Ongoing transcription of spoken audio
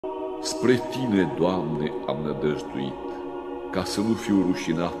Spre Tine, Doamne, am nădăjduit, ca să nu fiu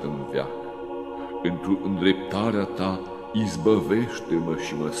rușinat în veac. Într-o îndreptarea Ta, izbăvește-mă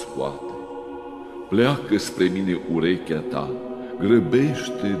și mă scoate. Pleacă spre mine urechea Ta,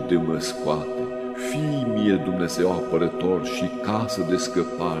 grăbește de mă scoate. Fii mie, Dumnezeu apărător și casă de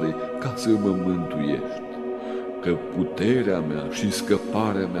scăpare, ca să mă mântuiești. Că puterea mea și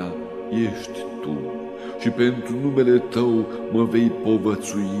scăparea mea ești Tu și pentru numele Tău mă vei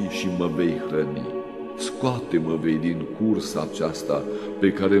povățui și mă vei hrăni. Scoate-mă vei din cursa aceasta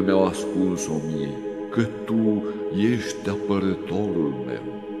pe care mi-au ascuns-o mie, că Tu ești apărătorul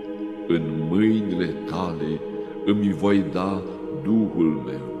meu. În mâinile Tale îmi voi da Duhul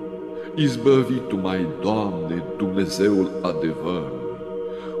meu. Izbăvi-Tu-mai, Doamne, Dumnezeul adevărului.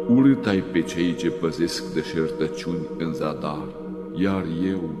 Urât ai pe cei ce păzesc deșertăciuni în zadar, iar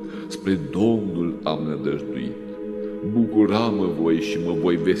eu spre Domnul am nădăjduit. Bucura-mă voi și mă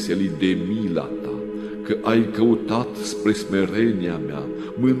voi veseli de mila Ta, că ai căutat spre smerenia mea,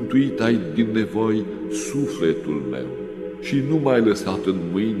 mântuit ai din nevoi sufletul meu și nu m-ai lăsat în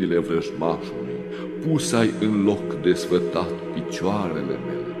mâinile vrăjmașului, pus ai în loc desfătat picioarele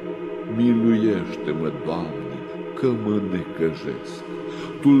mele. Miluiește-mă, Doamne, că mă necăjesc.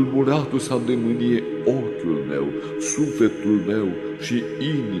 Tulburatul s-a de mânie ochiul meu, sufletul meu și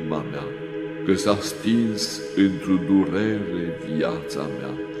inima mea, că s-a stins într-o durere viața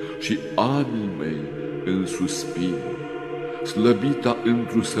mea și anii mei în suspin. Slăbita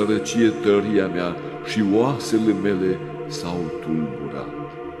într-o sărăcie tăria mea și oasele mele s-au tulburat.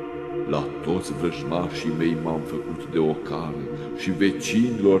 La toți vrăjmașii mei m-am făcut de ocară și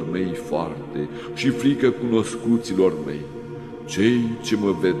vecinilor mei foarte și frică cunoscuților mei. Cei ce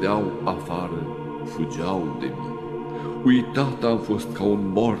mă vedeau afară fugeau de mine. Uitat am fost ca un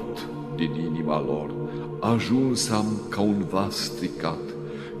mort din inima lor, ajuns am ca un vas stricat,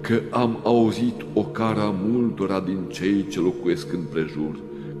 că am auzit ocara multora din cei ce locuiesc împrejur,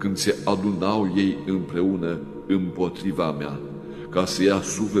 când se adunau ei împreună împotriva mea, ca să ia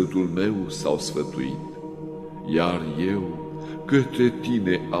sufletul meu s-au sfătuit. Iar eu către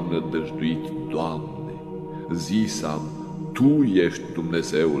Tine am nădăjduit, Doamne, zis-am, Tu ești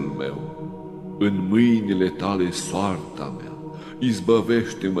Dumnezeul meu. În mâinile Tale soarta mea,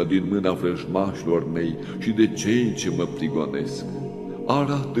 izbăvește-mă din mâna vrăjmașilor mei și de cei ce mă prigonesc.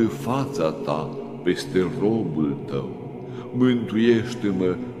 Arată fața Ta peste robul Tău,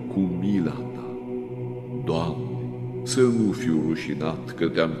 mântuiește-mă cu mila Ta. Doamne, să nu fiu rușinat că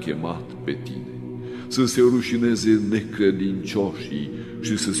Te-am chemat pe Tine, să se rușineze necredincioșii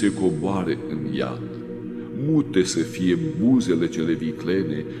și să se coboare în iad. Mute să fie buzele cele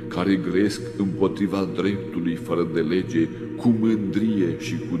viclene care gresc împotriva dreptului fără de lege cu mândrie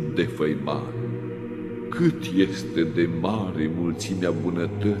și cu defăimare. Cât este de mare mulțimea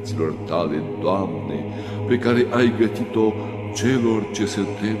bunătăților Tale, Doamne, pe care ai gătit-o celor ce se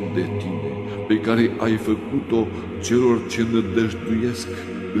tem de Tine, pe care ai făcut-o celor ce nădăjduiesc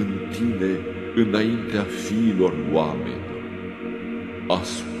în Tine înaintea fiilor oamenilor.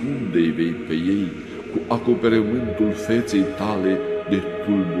 Ascunde-i vei pe ei cu acoperământul feței Tale de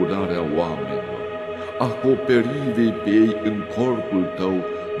tulburarea oamenilor. Acoperi-vei pe ei în corpul Tău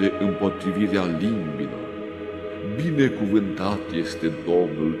de împotrivirea limbilor. Binecuvântat este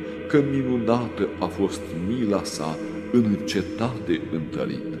Domnul, că minunată a fost mila Sa în cetate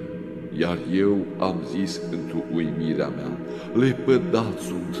întărită. Iar eu am zis într-o uimirea mea, lepădat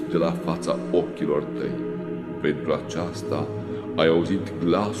sunt de la fața ochilor Tăi. Pentru aceasta ai auzit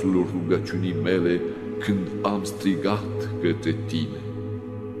glasul rugăciunii mele când am strigat către Tine.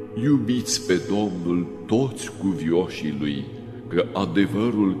 Iubiți pe Domnul toți cuvioșii Lui, că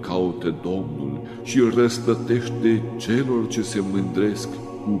adevărul caută Domnul și răsplătește celor ce se mândresc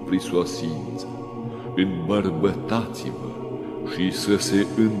cu prisosință. Îmbărbătați-vă și să se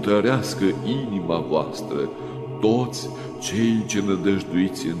întărească inima voastră toți cei ce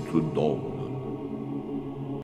nădăjduiți într-un Domnul.